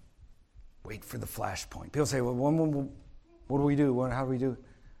 Wait for the flashpoint. People say, well, what do we do? How do we do it?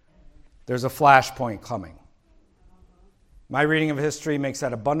 There's a flashpoint coming. My reading of history makes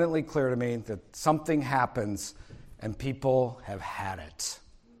that abundantly clear to me that something happens and people have had it.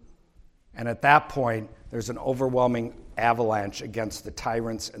 And at that point, there's an overwhelming avalanche against the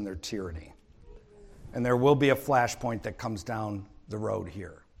tyrants and their tyranny. And there will be a flashpoint that comes down the road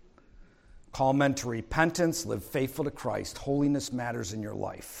here. Call men to repentance, live faithful to Christ. Holiness matters in your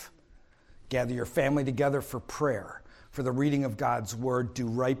life. Gather your family together for prayer, for the reading of God's word. Do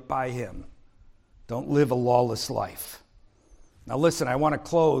right by him. Don't live a lawless life. Now listen, I want to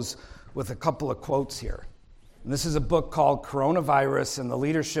close with a couple of quotes here. And this is a book called Coronavirus and the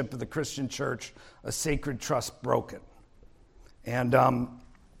Leadership of the Christian Church, A Sacred Trust Broken. And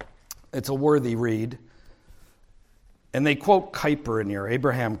it's a worthy read. And they quote Kuyper in here,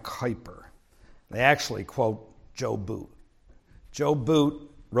 Abraham Kuyper. They actually quote Joe Boot. Joe Boot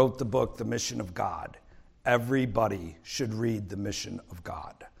wrote the book, The Mission of God. Everybody should read The Mission of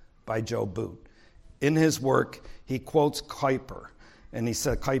God by Joe Boot. In his work, he quotes Kuyper. And he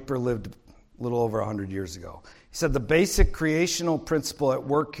said Kuyper lived a little over 100 years ago. He said the basic creational principle at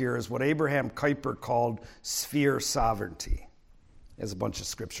work here is what Abraham Kuyper called sphere sovereignty. He has a bunch of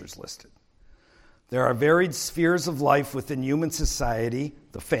scriptures listed. There are varied spheres of life within human society,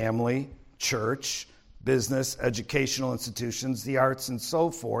 the family, church, business, educational institutions, the arts, and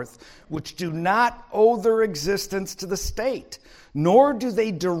so forth, which do not owe their existence to the state, nor do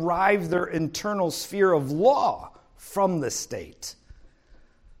they derive their internal sphere of law from the state.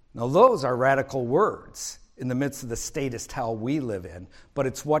 Now, those are radical words in the midst of the statist hell we live in, but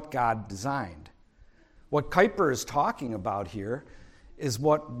it's what God designed. What Kuyper is talking about here is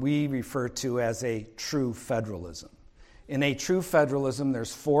what we refer to as a true federalism. In a true federalism,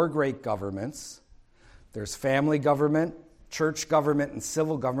 there's 4 great governments. There's family government, church government, and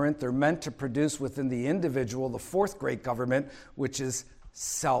civil government. They're meant to produce within the individual the 4th great government, which is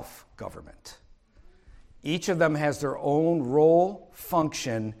self-government. Each of them has their own role,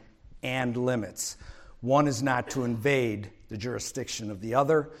 function, and limits. One is not to invade the jurisdiction of the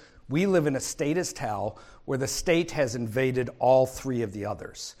other. We live in a statist hell where the state has invaded all 3 of the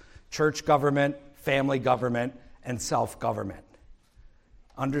others: church government, family government, and self-government.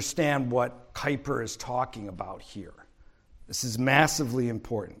 Understand what Kuyper is talking about here. This is massively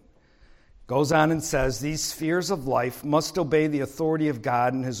important. Goes on and says, these spheres of life must obey the authority of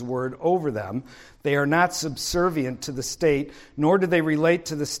God and his word over them. They are not subservient to the state, nor do they relate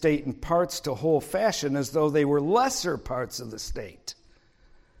to the state in parts to whole fashion as though they were lesser parts of the state.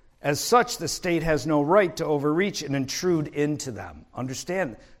 As such, the state has no right to overreach and intrude into them.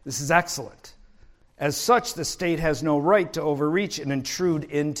 Understand, this is excellent. As such, the state has no right to overreach and intrude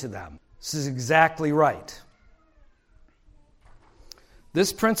into them. This is exactly right.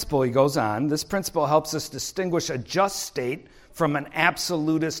 This principle, he goes on, this principle helps us distinguish a just state from an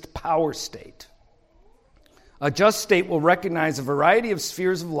absolutist power state. A just state will recognize a variety of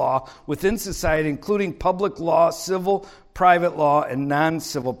spheres of law within society, including public law, civil, private law, and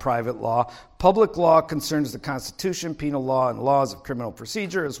non-civil private law. Public law concerns the Constitution, penal law, and laws of criminal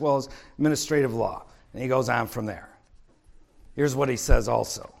procedure, as well as administrative law. And he goes on from there. Here's what he says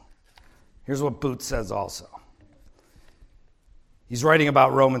also. Here's what Booth says also. He's writing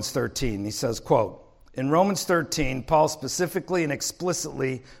about Romans 13. He says, quote, in Romans 13, Paul specifically and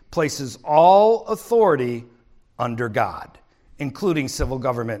explicitly places all authority under God, including civil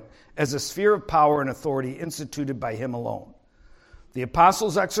government, as a sphere of power and authority instituted by him alone. The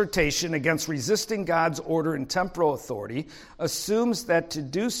apostle's exhortation against resisting God's order and temporal authority assumes that to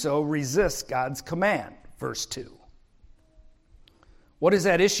do so resists God's command. Verse 2. What is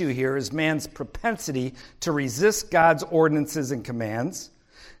at issue here is man's propensity to resist God's ordinances and commands.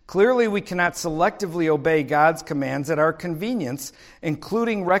 Clearly, we cannot selectively obey God's commands at our convenience,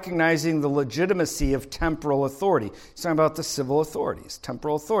 including recognizing the legitimacy of temporal authority. He's talking about the civil authorities,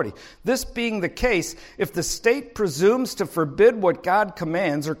 temporal authority. This being the case, if the state presumes to forbid what God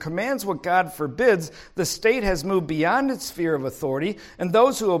commands or commands what God forbids, the state has moved beyond its sphere of authority, and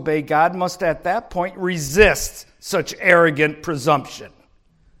those who obey God must at that point resist such arrogant presumption.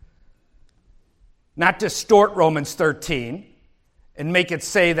 Not distort Romans 13 and make it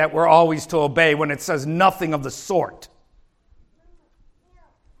say that we're always to obey when it says nothing of the sort.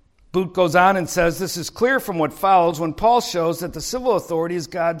 Booth goes on and says, this is clear from what follows when Paul shows that the civil authority is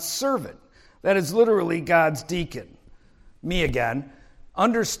God's servant. That is literally God's deacon. Me again.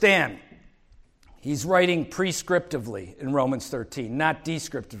 Understand, he's writing prescriptively in Romans 13, not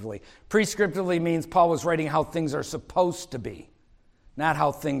descriptively. Prescriptively means Paul was writing how things are supposed to be, not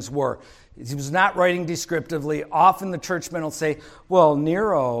how things were. He was not writing descriptively. Often the churchmen will say, well,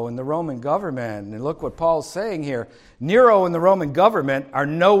 Nero and the Roman government, and look what Paul's saying here. Nero and the Roman government are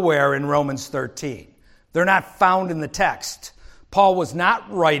nowhere in Romans 13. They're not found in the text. Paul was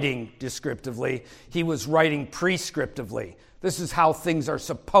not writing descriptively. He was writing prescriptively. This is how things are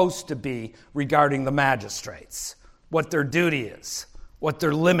supposed to be regarding the magistrates, what their duty is, what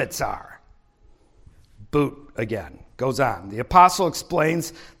their limits are. Booth again goes on. The apostle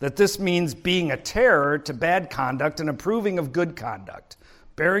explains that this means being a terror to bad conduct and approving of good conduct,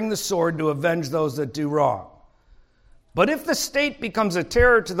 bearing the sword to avenge those that do wrong. But if the state becomes a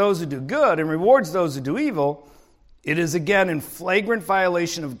terror to those who do good and rewards those who do evil, it is again in flagrant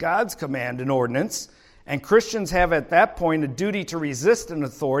violation of God's command and ordinance, and Christians have at that point a duty to resist an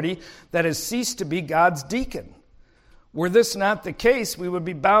authority that has ceased to be God's deacon. Were this not the case, we would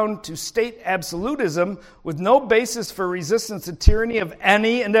be bound to state absolutism with no basis for resistance to tyranny of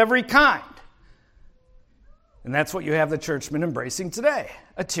any and every kind. And that's what you have the churchmen embracing today,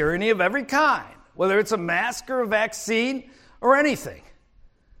 a tyranny of every kind, whether it's a mask or a vaccine or anything.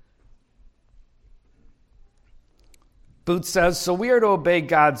 Booth says, so we are to obey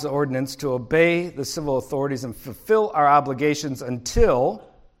God's ordinance, to obey the civil authorities and fulfill our obligations until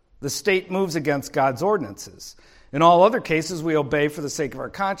the state moves against God's ordinances. In all other cases, we obey for the sake of our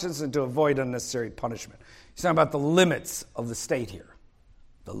conscience and to avoid unnecessary punishment. He's talking about the limits of the state here.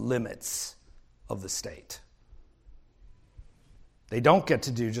 The limits of the state. They don't get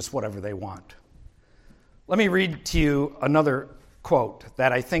to do just whatever they want. Let me read to you another quote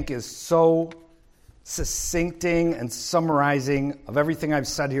that I think is so succincting and summarizing of everything I've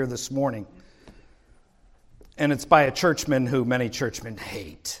said here this morning. And it's by a churchman who many churchmen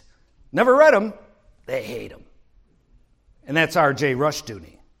hate. Never read him, they hate him. And that's R.J.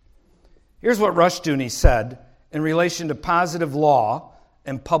 Rushdoony. Here's what Rushdoony said in relation to positive law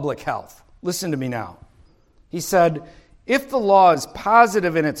and public health. Listen to me now. He said, if the law is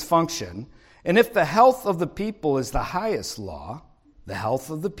positive in its function, and if the health of the people is the highest law, the health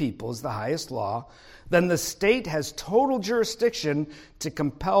of the people is the highest law, then the state has total jurisdiction to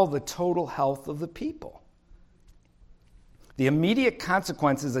compel the total health of the people. The immediate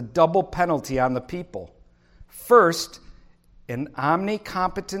consequence is a double penalty on the people. First, an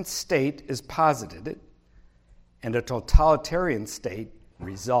omnicompetent state is posited, and a totalitarian state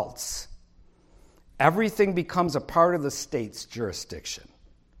results. Everything becomes a part of the state's jurisdiction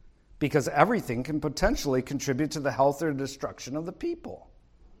because everything can potentially contribute to the health or destruction of the people.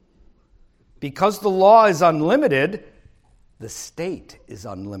 Because the law is unlimited, the state is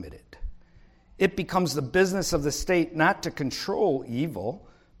unlimited. It becomes the business of the state not to control evil,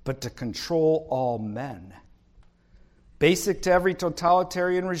 but to control all men. Basic to every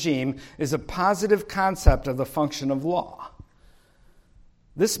totalitarian regime is a positive concept of the function of law.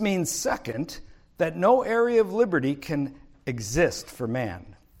 This means, second, that no area of liberty can exist for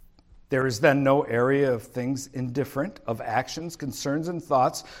man. There is then no area of things indifferent, of actions, concerns, and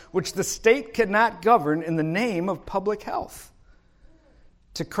thoughts, which the state cannot govern in the name of public health.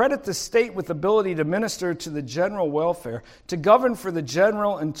 To credit the state with ability to minister to the general welfare, to govern for the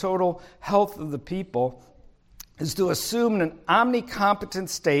general and total health of the people, is to assume an omnicompetent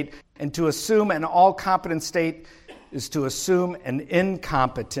state, and to assume an all-competent state is to assume an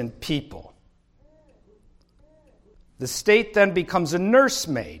incompetent people. The state then becomes a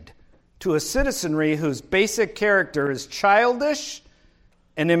nursemaid to a citizenry whose basic character is childish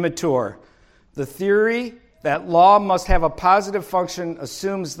and immature. The theory that law must have a positive function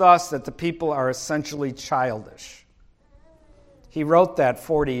assumes thus that the people are essentially childish. He wrote that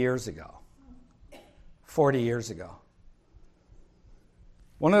 40 years ago. 40 years ago.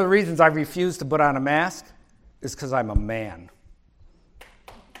 One of the reasons I refuse to put on a mask is because I'm a man.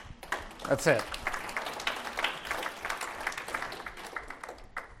 That's it.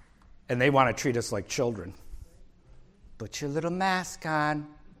 And they want to treat us like children. Put your little mask on.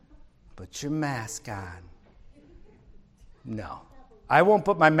 Put your mask on. No. I won't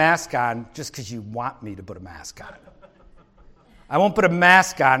put my mask on just because you want me to put a mask on. I won't put a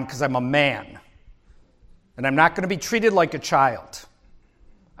mask on because I'm a man. And I'm not going to be treated like a child.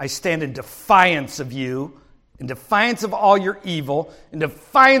 I stand in defiance of you, in defiance of all your evil, in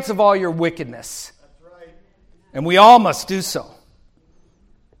defiance of all your wickedness. That's right. And we all must do so.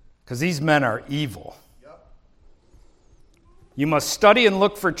 Because these men are evil. You must study and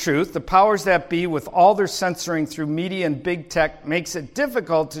look for truth. The powers that be, with all their censoring through media and big tech, makes it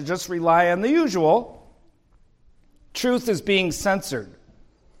difficult to just rely on the usual. Truth is being censored.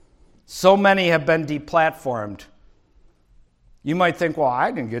 So many have been deplatformed. You might think, well,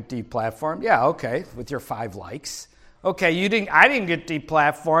 I didn't get deplatformed. Yeah, okay, with your 5 likes. Okay, I didn't get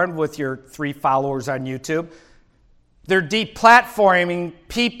deplatformed with your 3 followers on YouTube. They're deplatforming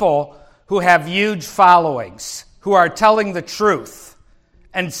people who have huge followings, who are telling the truth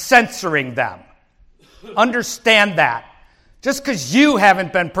and censoring them. Understand that. Just because you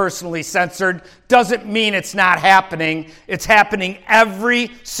haven't been personally censored doesn't mean it's not happening. It's happening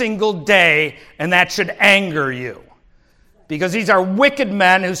every single day, and that should anger you. Because these are wicked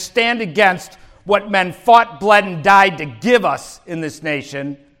men who stand against what men fought, bled, and died to give us in this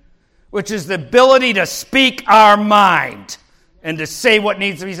nation, which is the ability to speak our mind and to say what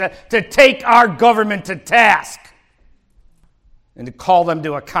needs to be said, to take our government to task and to call them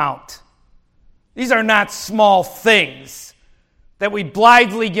to account. These are not small things that we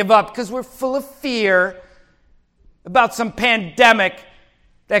blithely give up because we're full of fear about some pandemic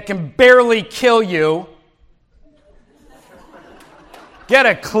that can barely kill you. Get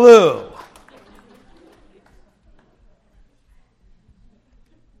a clue.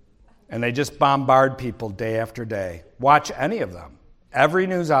 And they just bombard people day after day. Watch any of them. Every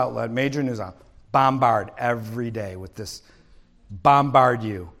news outlet, major news outlet, bombard every day with this, bombard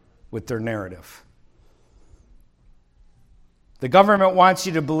you with their narrative. The government wants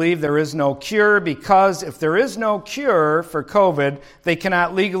you to believe there is no cure because if there is no cure for COVID, they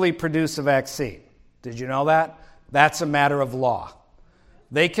cannot legally produce a vaccine. Did you know that? That's a matter of law.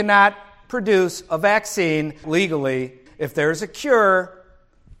 They cannot produce a vaccine legally. If there's a cure,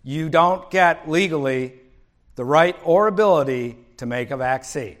 you don't get legally the right or ability to make a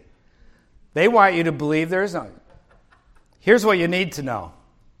vaccine. They want you to believe there is none. Here's what you need to know.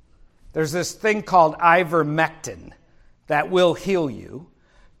 There's this thing called ivermectin that will heal you.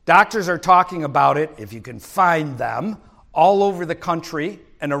 Doctors are talking about it, if you can find them, all over the country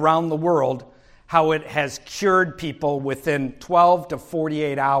and around the world, how it has cured people within 12 to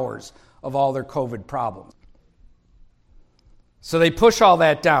 48 hours of all their COVID problems. So they push all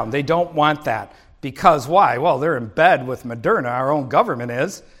that down. They don't want that. Because why? Well, they're in bed with Moderna, our own government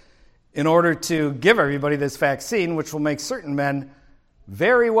is, in order to give everybody this vaccine, which will make certain men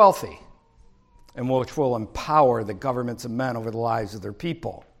very wealthy and which will empower the governments of men over the lives of their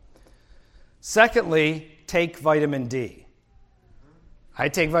people. Secondly, take vitamin D. I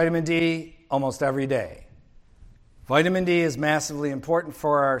take vitamin D almost every day. Vitamin D is massively important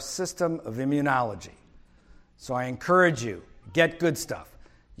for our system of immunology. So I encourage you, get good stuff.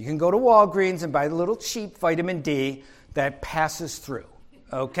 You can go to Walgreens and buy the little cheap vitamin D that passes through,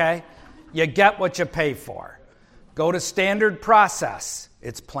 okay? You get what you pay for. Go to Standard Process.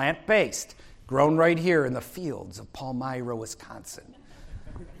 It's plant-based, grown right here in the fields of Palmyra, Wisconsin.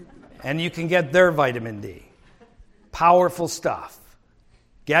 And you can get their vitamin D. Powerful stuff.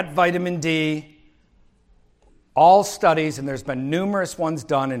 Get vitamin D. All studies, and there's been numerous ones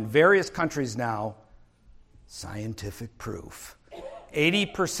done in various countries now, scientific proof.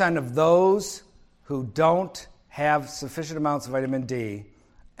 80% of those who don't have sufficient amounts of vitamin D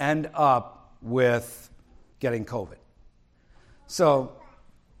end up with getting COVID. So,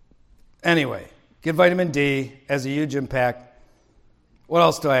 anyway, get vitamin D, has a huge impact. What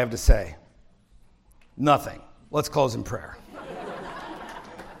else do I have to say? Nothing. Let's close in prayer.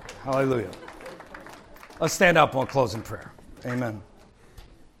 Hallelujah. Let's stand up and we'll close in prayer. Amen.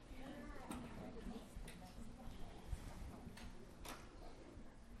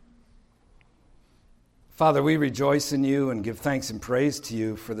 Father, we rejoice in you and give thanks and praise to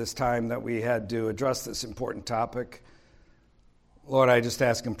you for this time that we had to address this important topic. Lord, I just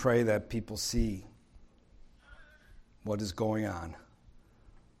ask and pray that people see what is going on,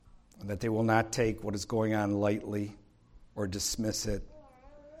 and that they will not take what is going on lightly or dismiss it,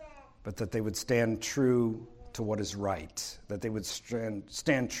 but that they would stand true to what is right, that they would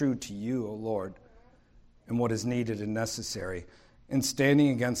stand true to you, O Lord, and what is needed and necessary in standing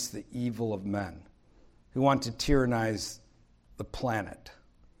against the evil of men who want to tyrannize the planet.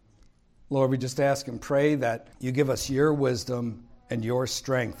 Lord, we just ask and pray that you give us your wisdom and your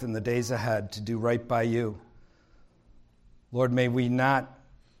strength in the days ahead to do right by you. Lord, may we not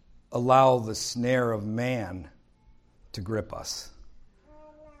allow the snare of man to grip us,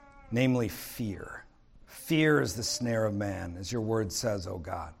 namely fear. Fear is the snare of man, as your word says, O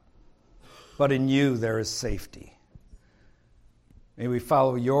God. But in you there is safety. May we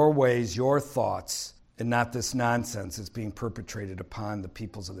follow your ways, your thoughts, and not this nonsense that's being perpetrated upon the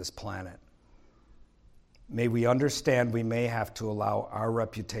peoples of this planet. May we understand we may have to allow our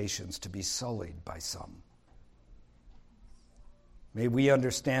reputations to be sullied by some. May we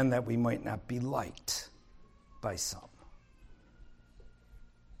understand that we might not be liked by some.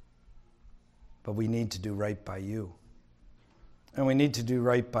 But we need to do right by you. And we need to do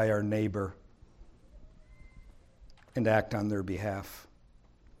right by our neighbor and act on their behalf.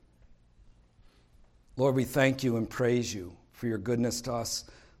 Lord, we thank you and praise you for your goodness to us,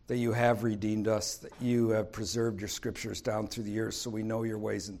 that you have redeemed us, that you have preserved your scriptures down through the years so we know your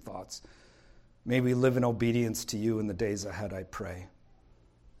ways and thoughts. May we live in obedience to you in the days ahead, I pray.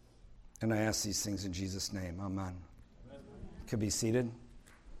 And I ask these things in Jesus' name. Amen. You can be seated.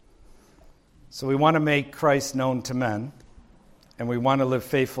 So we want to make Christ known to men, and we want to live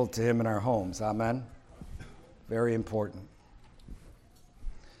faithful to him in our homes. Amen. Very important.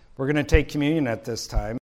 We're going to take communion at this time.